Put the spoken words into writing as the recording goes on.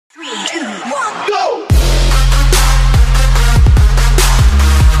1, go!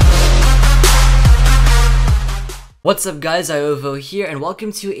 What's up guys, Ziovo here and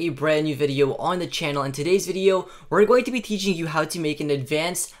welcome to a brand new video on the channel. In today's video, we're going to be teaching you how to make an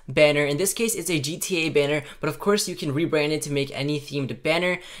advanced banner. In this case, it's a GTA banner, but of course you can rebrand it to make any themed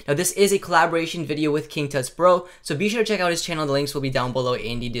banner. Now this is a collaboration video with KingTutsPro, so be sure to check out his channel. The links will be down below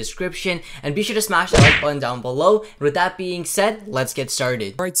in the description, and be sure to smash the like button down below. And with that being said, let's get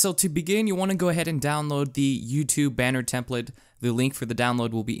started. Alright, so to begin, you want to go ahead and download the YouTube banner template. The link for the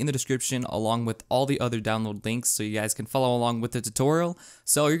download will be in the description along with all the other download links so you guys can follow along with the tutorial.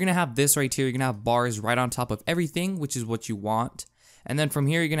 So you're going to have this right here. You're going to have bars right on top of everything, which is what you want. And then from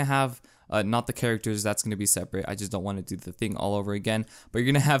here, you're going to have not the characters, that's going to be separate. I just don't want to do the thing all over again. But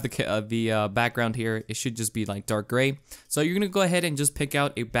you're going to have the background here. It should just be like dark gray. So you're going to go ahead and just pick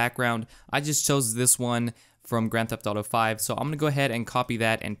out a background. I just chose this one from Grand Theft Auto 5. So I'm going to go ahead and copy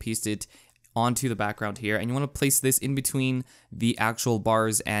that and paste it onto the background here, and you want to place this in between the actual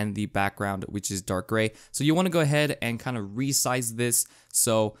bars and the background, which is dark gray. So you want to go ahead and kind of resize this.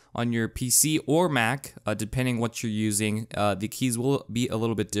 So on your PC or Mac, depending what you're using, the keys will be a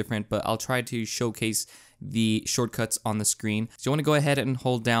little bit different, but I'll try to showcase the shortcuts on the screen. So you want to go ahead and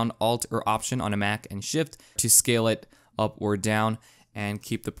hold down Alt or Option on a Mac and Shift to scale it up or down and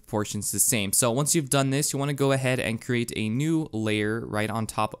keep the proportions the same. So once you've done this, you want to go ahead and create a new layer right on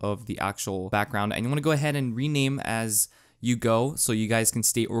top of the actual background, and you want to go ahead and rename as you go so you guys can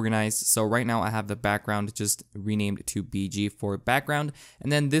stay organized. So right now I have the background just renamed to BG for background, and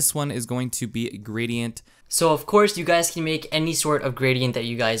then this one is going to be a gradient. So of course you guys can make any sort of gradient that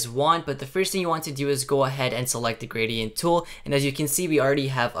you guys want, but the first thing you want to do is go ahead and select the gradient tool. And as you can see, we already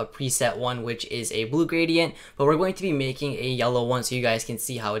have a preset one, which is a blue gradient, but we're going to be making a yellow one so you guys can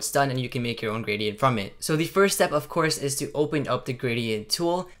see how it's done and you can make your own gradient from it. So the first step, of course, is to open up the gradient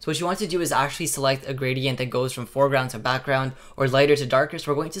tool. So what you want to do is actually select a gradient that goes from foreground to background or lighter to darker. So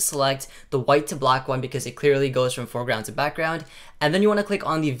we're going to select the white to black one because it clearly goes from foreground to background. And then you want to click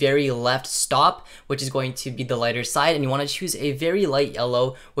on the very left stop, which is going to be the lighter side, and you want to choose a very light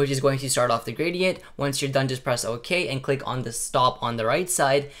yellow, which is going to start off the gradient. Once you're done, just press OK and click on the stop on the right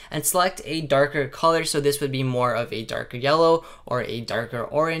side and select a darker color. So this would be more of a darker yellow or a darker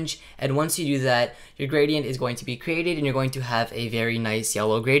orange. And once you do that, your gradient is going to be created and you're going to have a very nice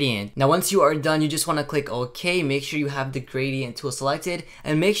yellow gradient. Now once you are done, you just want to click OK, make sure you have the gradient tool selected,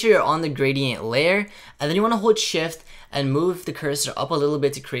 and make sure you're on the gradient layer, and then you want to hold Shift and move the cursor up a little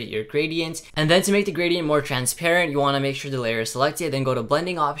bit to create your gradient. And then to make the gradient more transparent, you want to make sure the layer is selected, then go to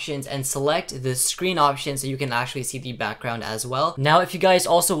blending options and select the screen option so you can actually see the background as well. Now if you guys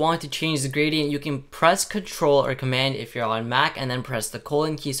also want to change the gradient, you can press Control or Command if you're on Mac, and then press the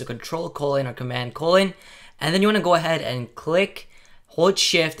colon key, so Control colon or Command colon, and then you want to go ahead and click, hold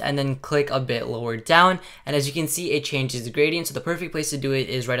Shift, and then click a bit lower down, and as you can see, it changes the gradient. So the perfect place to do it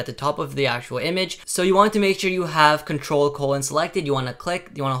is right at the top of the actual image. So you want to make sure you have Control colon selected, you want to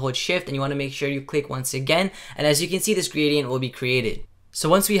click, you want to hold Shift, and you want to make sure you click once again, and as you can see, this gradient will be created. So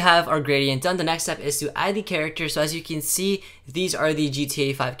once we have our gradient done, the next step is to add the character. So as you can see, these are the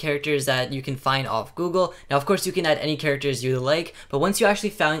GTA 5 characters that you can find off Google. Now of course you can add any characters you like, but once you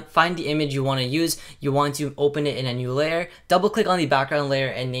actually find the image you want to use, you want to open it in a new layer, double click on the background layer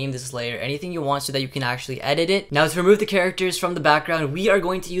and name this layer anything you want so that you can actually edit it. Now to remove the characters from the background, we are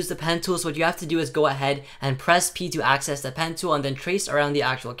going to use the pen tool. So what you have to do is go ahead and press P to access the pen tool, and then trace around the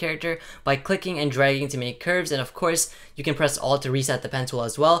actual character by clicking and dragging to make curves. And of course you can press Alt to reset the pen tool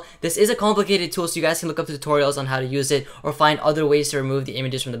as well. This is a complicated tool, so you guys can look up tutorials on how to use it or find other ways to remove the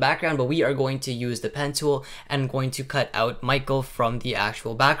images from the background, but we are going to use the pen tool and going to cut out Michael from the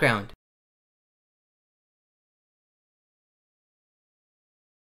actual background.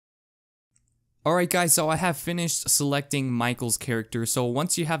 Alright guys, so I have finished selecting Michael's character. So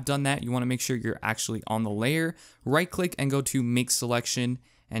once you have done that, you want to make sure you're actually on the layer. Right click and go to Make Selection,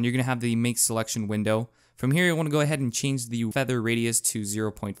 and you're going to have the Make Selection window. From here, you want to go ahead and change the feather radius to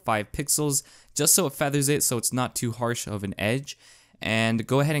 0.5 pixels, just so it feathers it so it's not too harsh of an edge. And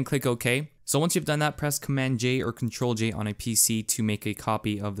go ahead and click OK. So once you've done that, press Command J or Control J on a PC to make a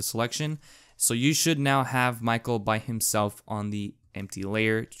copy of the selection. So you should now have Michael by himself on the empty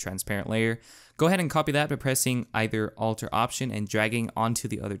layer, transparent layer. Go ahead and copy that by pressing either Alt or Option and dragging onto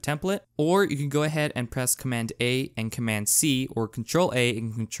the other template, or you can go ahead and press Command A and Command C or Control A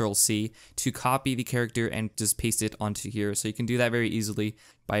and Control C to copy the character and just paste it onto here. So you can do that very easily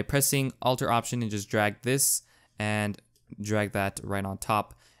by pressing Alt or Option and just drag this and drag that right on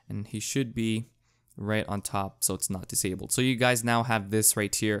top, and he should be right on top so it's not disabled. So you guys now have this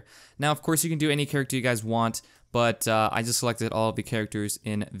right here. Now of course you can do any character you guys want, but I just selected all of the characters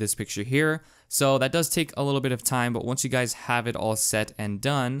in this picture here. So that does take a little bit of time, but once you guys have it all set and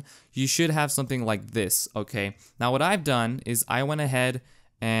done, you should have something like this, okay? Now what I've done is I went ahead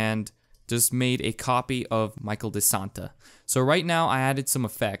and just made a copy of Michael DeSanta. So right now I added some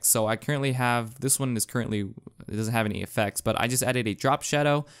effects. So I currently have, this one is currently, it doesn't have any effects, but I just added a drop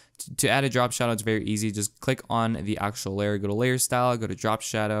shadow. To add a drop shadow, it's very easy. Just click on the actual layer, go to layer style, go to drop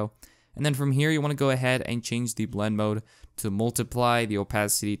shadow. And then from here, you want to go ahead and change the blend mode to multiply, the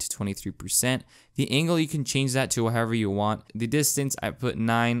opacity to 23%. The angle, you can change that to however you want. The distance, I put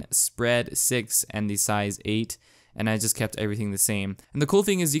 9, spread 6, and the size 8. And I just kept everything the same. And the cool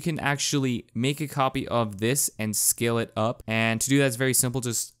thing is you can actually make a copy of this and scale it up. And to do that, it's very simple.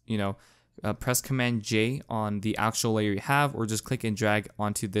 Just, press Command J on the actual layer you have, or just click and drag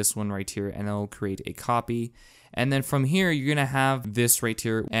onto this one right here, and it'll create a copy. And then from here, you're gonna have this right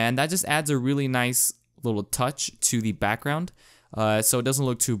here, and that just adds a really nice little touch to the background. So it doesn't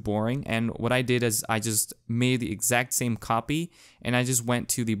look too boring. And what I did is I just made the exact same copy, and I just went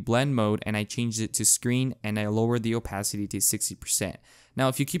to the blend mode and I changed it to screen, and I lowered the opacity to 60%. Now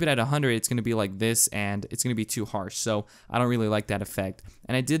if you keep it at 100, it's going to be like this, and it's going to be too harsh, so I don't really like that effect.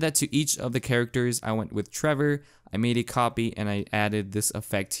 And I did that to each of the characters. I went with Trevor, I made a copy, and I added this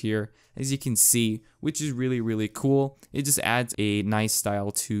effect here, as you can see, which is really cool. It just adds a nice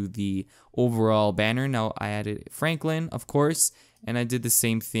style to the overall banner. Now I added Franklin, of course, and I did the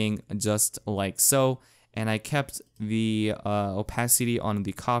same thing just like so, and I kept the opacity on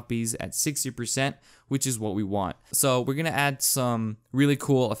the copies at 60%, which is what we want. So we're gonna add some really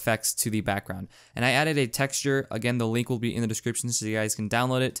cool effects to the background, and I added a texture. Again, the link will be in the description so you guys can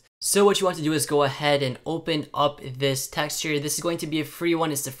download it. So what you want to do is go ahead and open up this texture. This is going to be a free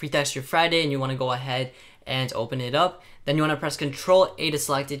one. It's the free texture Friday, and you want to go ahead and open it up. Then you want to press Control A to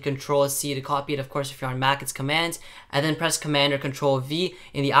select it, Control C to copy it. Of course, if you're on Mac, it's Command, and then press Command or Control V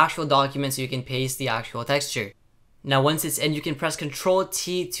in the actual document so you can paste the actual texture. Now once it's in, you can press Control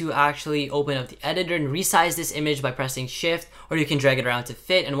T to actually open up the editor and resize this image by pressing Shift, or you can drag it around to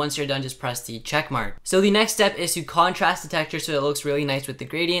fit, and once you're done, just press the check mark. So the next step is to contrast the texture so it looks really nice with the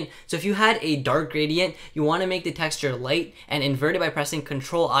gradient. So if you had a dark gradient, you want to make the texture light and invert it by pressing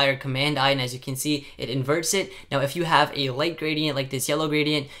Control I or Command I, and as you can see, it inverts it. Now if you have a light gradient like this yellow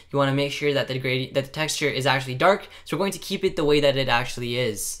gradient, you want to make sure that the texture is actually dark, so we're going to keep it the way that it actually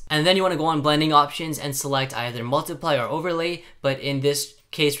is. And then you want to go on blending options and select either multiply or overlay, but in this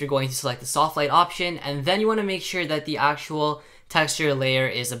case we're going to select the soft light option, and then you want to make sure that the actual texture layer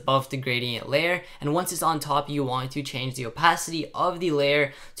is above the gradient layer, and once it's on top, you want to change the opacity of the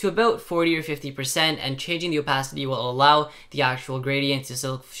layer to about 40 or 50%, and changing the opacity will allow the actual gradient to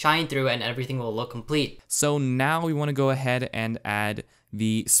still shine through and everything will look complete. So now we want to go ahead and add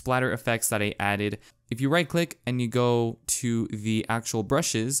the splatter effects that I added. If you right click and you go to the actual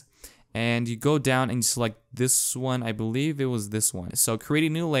brushes, and you go down and you select this one, I believe it was this one. So create a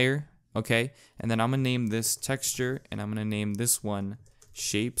new layer, okay? And then I'm gonna name this texture, and I'm gonna name this one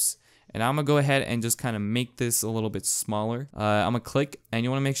shapes. And I'm gonna go ahead and just kind of make this a little bit smaller. I'm gonna click, and you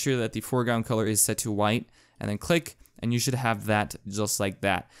wanna make sure that the foreground color is set to white, and then click, and you should have that just like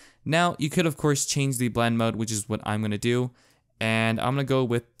that. Now, you could of course change the blend mode, which is what I'm gonna do. And I'm gonna go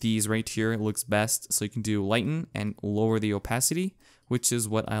with these right here, it looks best. So you can do lighten and lower the opacity, which is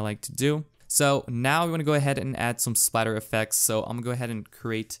what I like to do. So now we want to go ahead and add some splatter effects. So I'm gonna go ahead and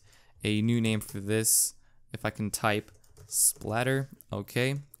create a new name for this. If I can type Splatter,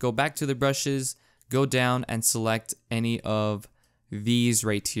 okay. Go back to the brushes, go down and select any of these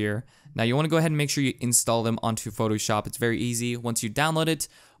right here. Now you want to go ahead and make sure you install them onto Photoshop. It's very easy. Once you download it,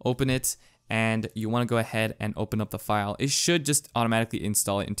 open it, and you want to go ahead and open up the file. It should just automatically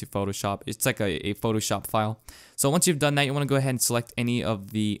install it into Photoshop. It's like a Photoshop file. So once you've done that, you want to go ahead and select any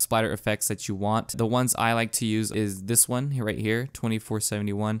of the splatter effects that you want. The ones I like to use is this one right here,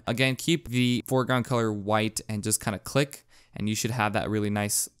 2471. Again, keep the foreground color white and just kind of click, and you should have that really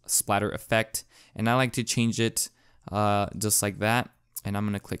nice splatter effect. And I like to change it just like that. And I'm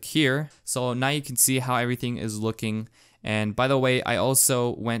going to click here. So now you can see how everything is looking. And by the way, I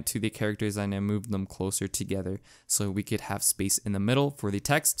also went to the characters and I moved them closer together so we could have space in the middle for the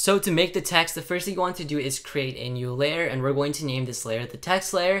text. So to make the text, the first thing you want to do is create a new layer, and we're going to name this layer the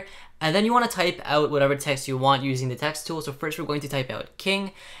text layer. And then you want to type out whatever text you want using the text tool. So first we're going to type out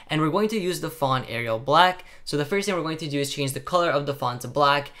King, and we're going to use the font Arial Black. So the first thing we're going to do is change the color of the font to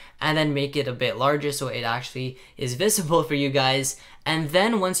black, and then make it a bit larger so it actually is visible for you guys. And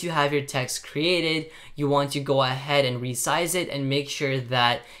then once you have your text created, you want to go ahead and resize it and make sure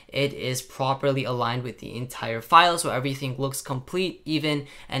that it is properly aligned with the entire file so everything looks complete, even,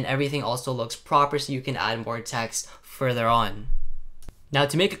 and everything also looks proper so you can add more text further on. Now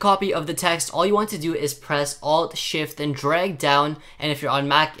to make a copy of the text, all you want to do is press Alt Shift and drag down, and if you're on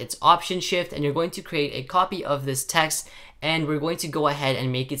Mac, it's Option Shift, and you're going to create a copy of this text, and we're going to go ahead and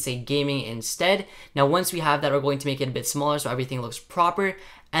make it say gaming instead. Now once we have that, we're going to make it a bit smaller so everything looks proper,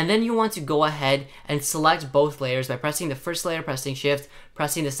 and then you want to go ahead and select both layers by pressing the first layer, pressing Shift,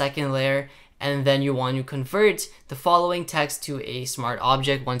 pressing the second layer, and then you want to convert the following text to a smart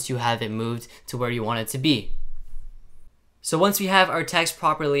object once you have it moved to where you want it to be. So once we have our text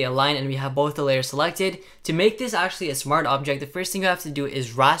properly aligned and we have both the layers selected, to make this actually a smart object, the first thing you have to do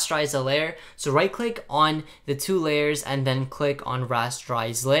is rasterize a layer. So right click on the two layers and then click on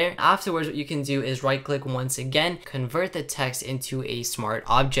rasterize layer. Afterwards, what you can do is right click once again, convert the text into a smart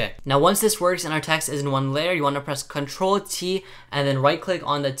object. Now once this works and our text is in one layer, you want to press Ctrl T and then right click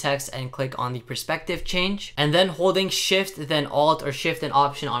on the text and click on the perspective change. And then holding Shift, then Alt or Shift and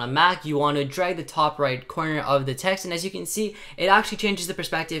Option on a Mac, you want to drag the top right corner of the text, and as you can see, it actually changes the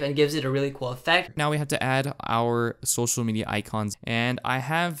perspective and gives it a really cool effect. Now we have to add our social media icons, and I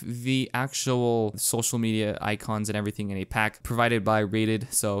have the actual social media icons and everything in a pack provided by Rated,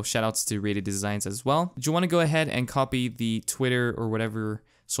 so shout outs to Rated Designs as well. You want to go ahead and copy the Twitter or whatever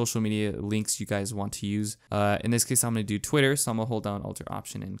social media links you guys want to use. In this case, I'm going to do Twitter, so I'm going to hold down Alt or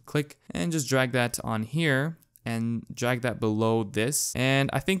Option and click and just drag that on here and drag that below this,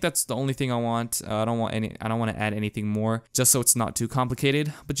 and I think that's the only thing I want. I don't want to add anything more, just so it's not too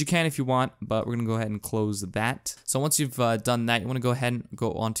complicated, but you can if you want. But we're gonna go ahead and close that. So once you've done that, you want to go ahead and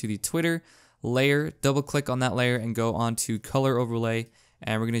go onto the Twitter layer, double click on that layer and go onto color overlay,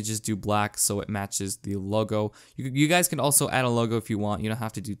 and we're gonna just do black so it matches the logo. You guys can also add a logo if you want, you don't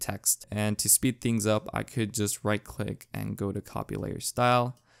have to do text. And to speed things up, I could just right click and go to copy layer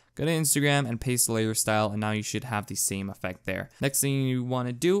style, go to Instagram and paste the layer style, and now you should have the same effect there. Next thing you want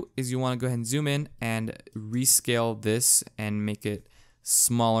to do is you want to go ahead and zoom in and rescale this and make it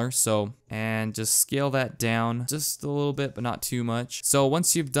smaller. And just scale that down just a little bit, but not too much. So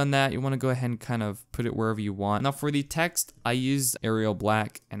once you've done that, you want to go ahead and kind of put it wherever you want. Now for the text, I used Arial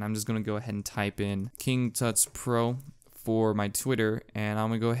Black, and I'm just going to go ahead and type in KingTutsPro for my Twitter, and I'm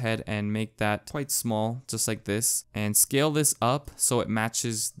gonna go ahead and make that quite small, just like this, and scale this up so it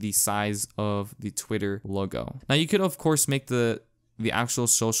matches the size of the Twitter logo. Now you could of course make the actual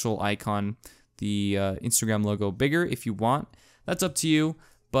social icon, the Instagram logo, bigger if you want. That's up to you,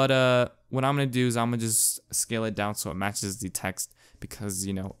 but what I'm gonna do is I'm gonna just scale it down so it matches the text, because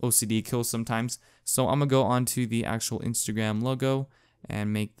you know OCD kills sometimes. So I'm gonna go onto the actual Instagram logo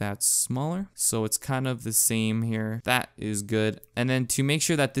and make that smaller so it's kind of the same here. That is good. And then to make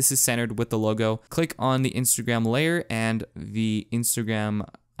sure that this is centered with the logo, click on the Instagram layer and the Instagram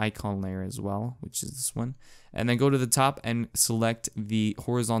icon layer as well, which is this one, and then go to the top and select the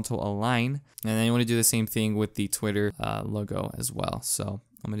horizontal align, and then you want to do the same thing with the Twitter logo as well. So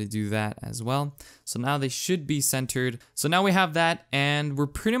I'm going to do that as well. So now they should be centered. So now we have that, and we're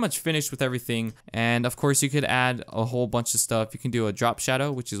pretty much finished with everything. And of course you could add a whole bunch of stuff. You can do a drop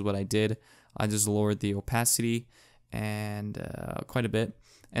shadow, which is what I did. I just lowered the opacity and quite a bit.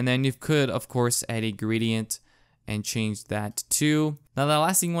 And then you could of course add a gradient and change that too. Now the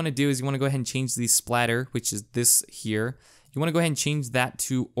last thing you want to do is you want to go ahead and change the splatter, which is this here. You want to go ahead and change that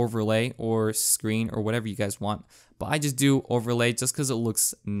to overlay or screen or whatever you guys want. But I just do overlay just because it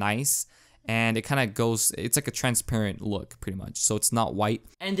looks nice, and it kind of goes, it's like a transparent look pretty much, so it's not white.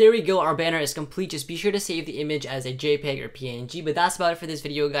 And there we go, our banner is complete. Just be sure to save the image as a JPEG or PNG. But that's about it for this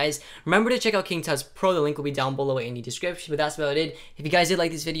video, guys. Remember to check out KingTutsPro, the link will be down below in the description. But that's about it. If you guys did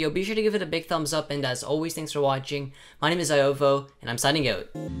like this video, be sure to give it a big thumbs up, and as always, thanks for watching. My name is Ziovo, and I'm signing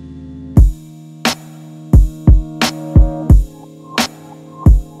out.